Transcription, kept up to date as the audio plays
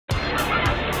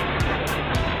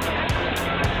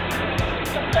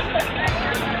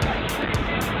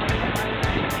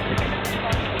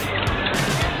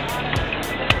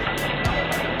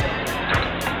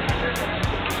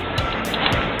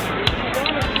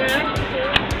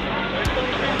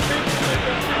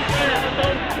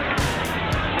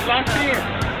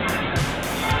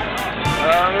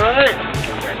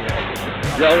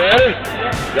Y'all ready?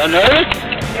 Y'all nervous?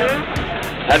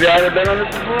 Have y'all ever been on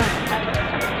this before?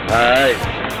 Alright.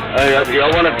 Y'all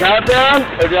want a countdown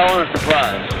or do y'all want a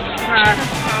surprise?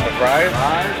 Surprise?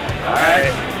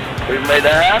 Alright. We've made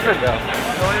that happen. Go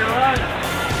your line.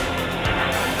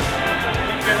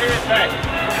 You can hear it back.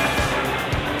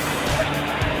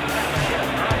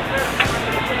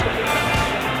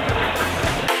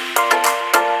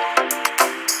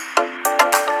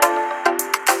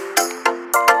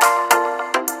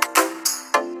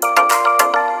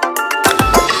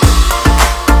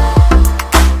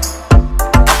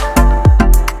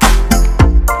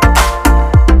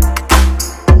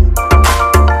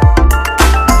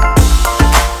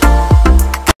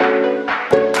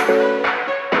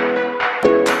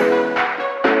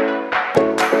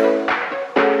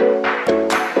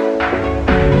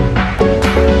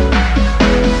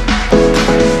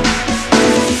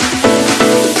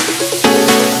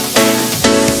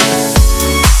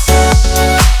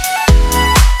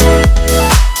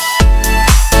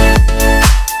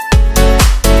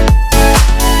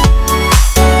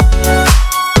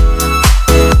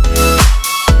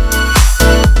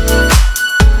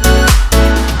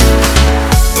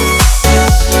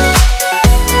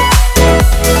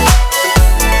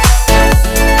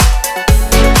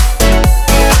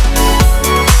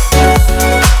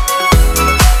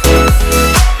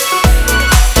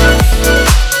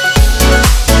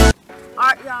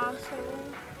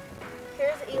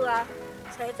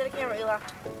 Say it to the camera, Eli.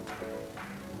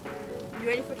 You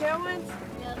ready for Carowinds?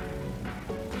 Yeah.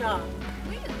 No.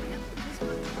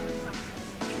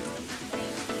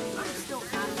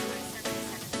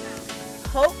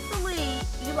 Hopefully,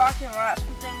 Eli can write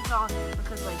some things on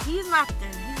because like he's not the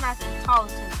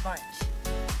tallest in the bunch.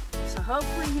 So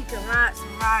hopefully he can ride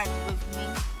some rides with me,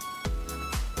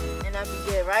 and that'd be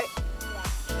good, right?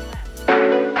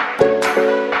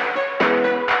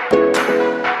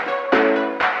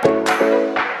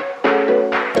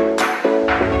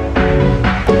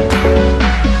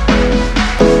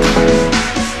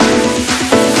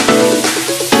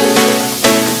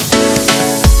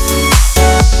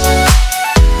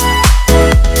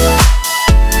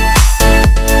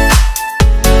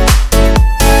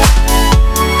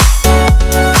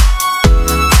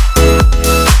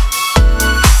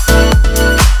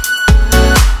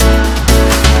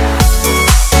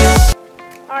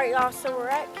 Alright y'all, so we're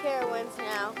at Carowinds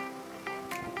now.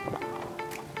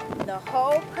 The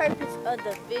whole purpose of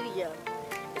the video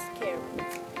is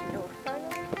Carowinds. And we're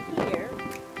finally here.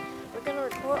 We're gonna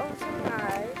record on some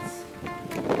rides.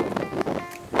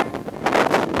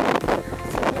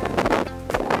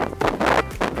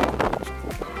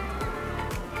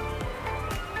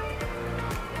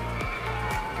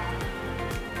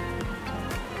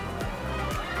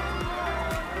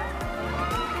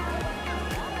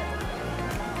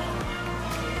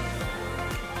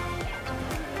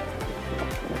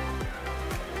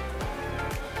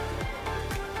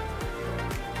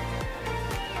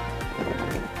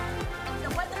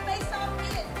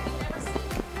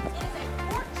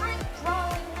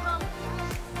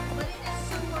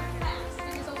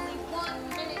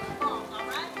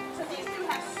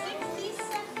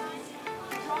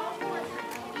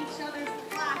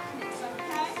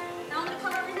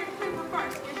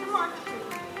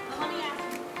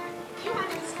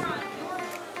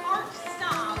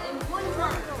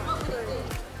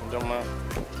 Don't mind.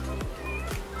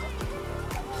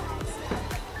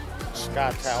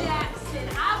 Scott Tower.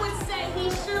 Jackson, I would say he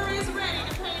sure is ready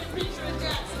to paint a picture of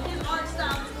Jackson. His art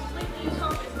style is completely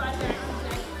encompassed by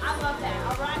Jackson. I love that,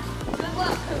 all right? Good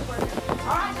luck, Cooper.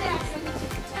 All right, Jackson.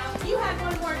 Now, if you had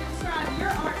one word to describe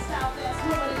your art style best,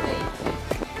 what would it be?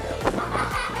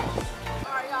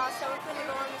 All right, y'all, so we're gonna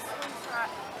go on this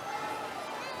slingshot.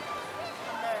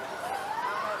 I'm nervous.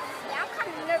 Yeah, I'm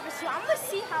kind of nervous too. I'm gonna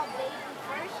see how they do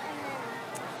first, and then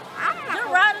I'm not.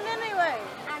 You're riding anyway.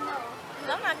 I know.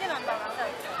 I'm not getting on by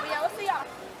myself. But yeah, let's see y'all.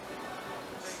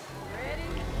 Ready?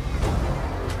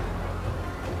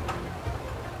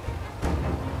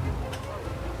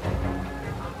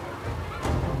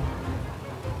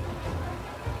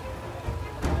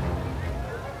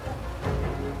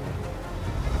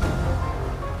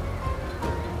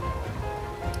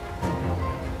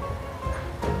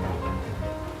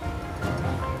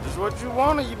 This is what you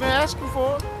wanted. You've been asking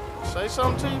for it. Say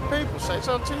something to your people. Say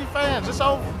something to your fans. It's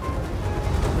over.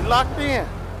 We're locked in.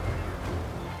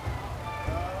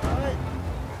 All right.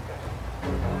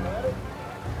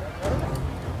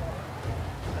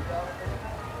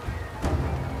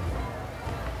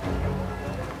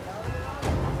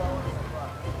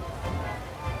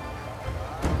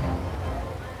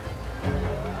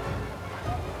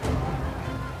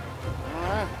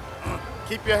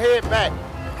 Keep your head back.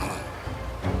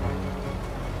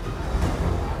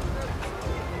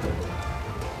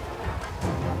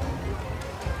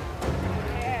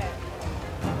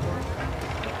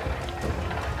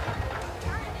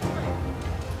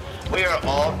 We are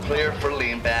all clear for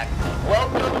lean back.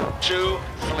 Welcome to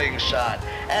Slingshot.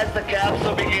 As the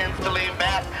capsule begins to lean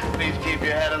back, please keep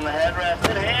your head on the headrest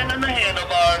and hand on the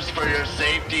handlebars for your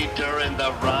safety during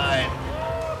the ride.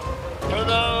 For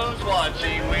those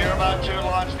watching, we are about to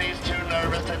launch these two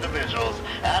nervous individuals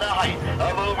at a height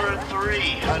of over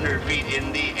 300 feet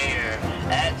in the air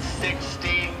at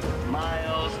 60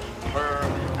 miles per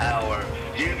hour.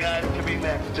 You guys can be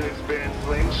next to experience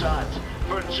Slingshot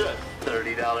for just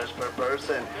 $30 per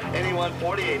person. Anyone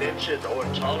 48 inches or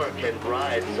taller can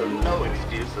ride, so no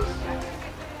excuses.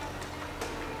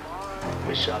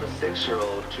 We shot a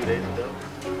 6-year-old 2 days ago.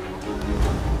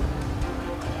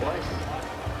 Twice.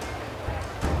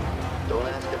 Don't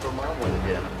ask if her mom went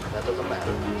again. That doesn't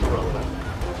matter. It's irrelevant.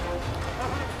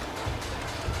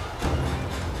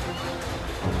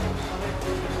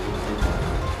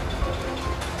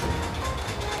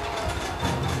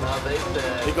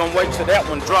 He gonna wait till that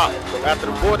one drop. After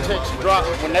the vortex drop,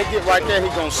 when they get right there, he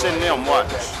gonna send them. Watch.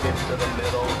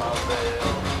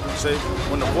 See,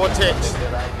 when the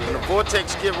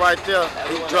vortex get right there,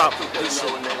 he drop it.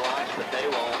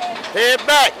 Head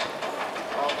back.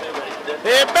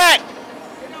 Head back.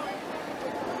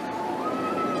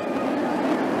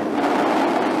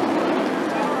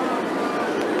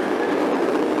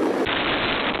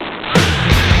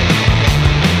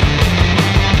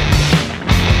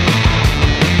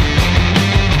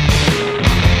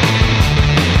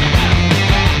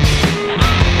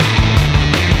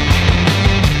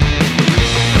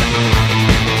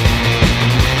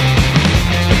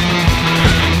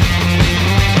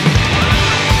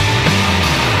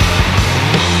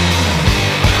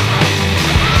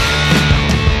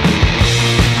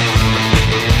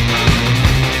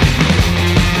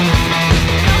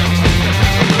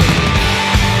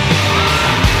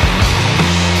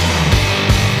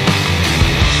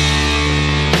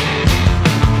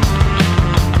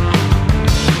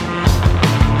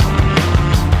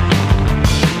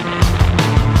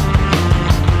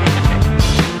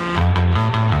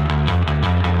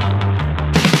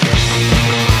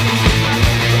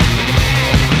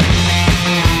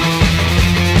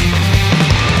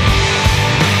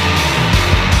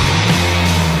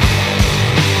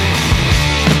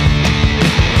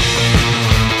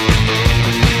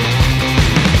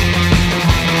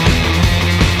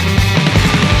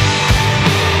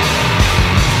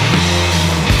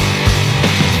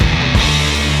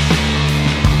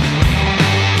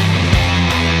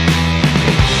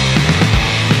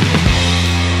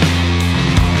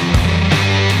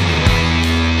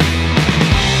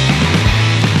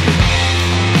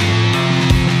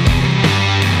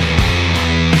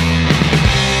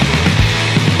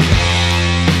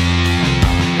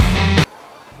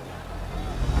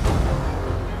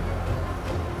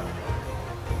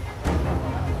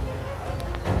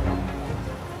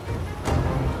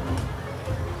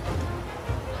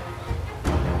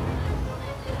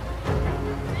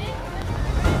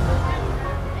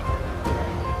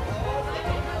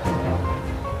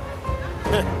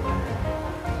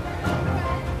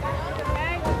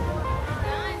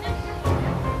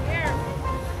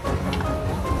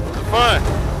 Fun.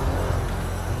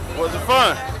 Was it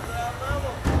fun?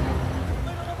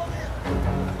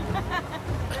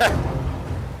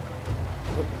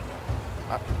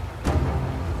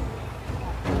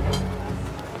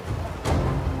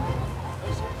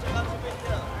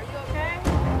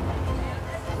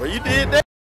 Well, you did that.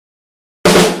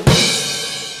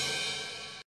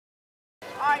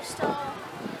 Alright, so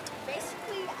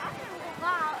basically, I'm not gonna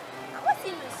lie, I wasn't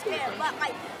even scared, but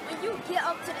like when you get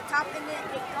up to the top and then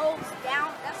it goes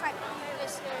down, that's like I'm really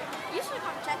scared. You should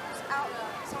come check this out.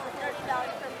 It's only $30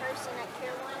 per person at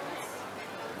Carowinds.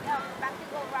 Back to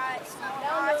go ride small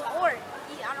rides or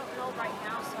eat. I don't know right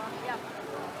now, so yeah.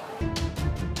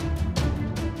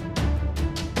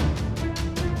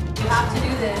 You have to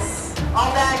do this.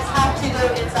 All bags have to go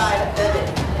inside the bin.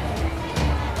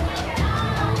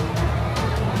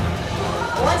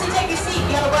 Once you take your seat,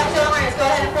 you have a black shoulder harness, go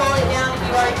ahead and pull it down. If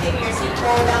you've already taken your seat,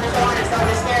 pull down the shoulder harness, don't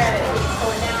just stare at it, pull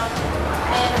it down.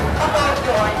 And up over the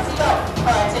door and seatbelt.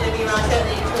 It's going to be around shoulder,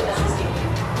 you twist the seat.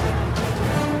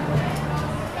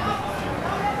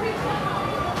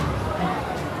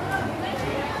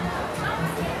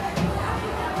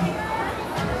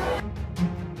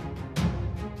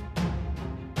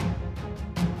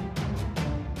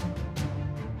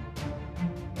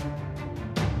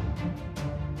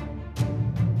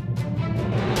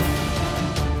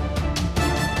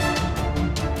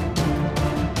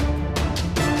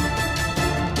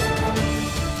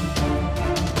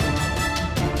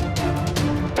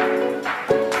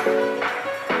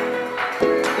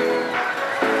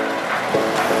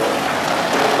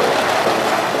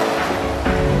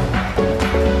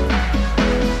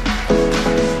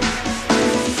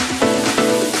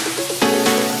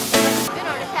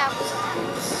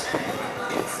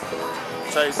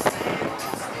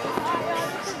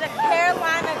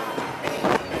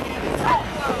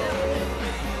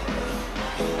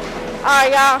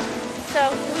 Alright, y'all. So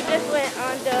we just went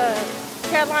on the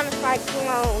Carolina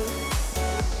Cyclone.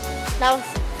 That was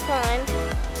fun.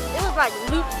 It was like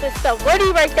loops and stuff. Where do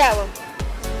you rate that one?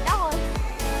 That was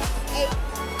 8.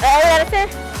 8 out of 10?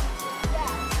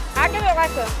 Yeah. I give it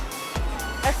like a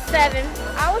 7.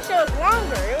 I wish it was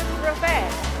longer. It was real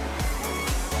fast.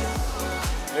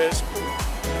 Yeah, it's cool.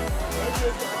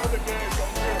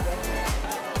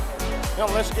 Now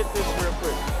let's get this real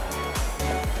quick.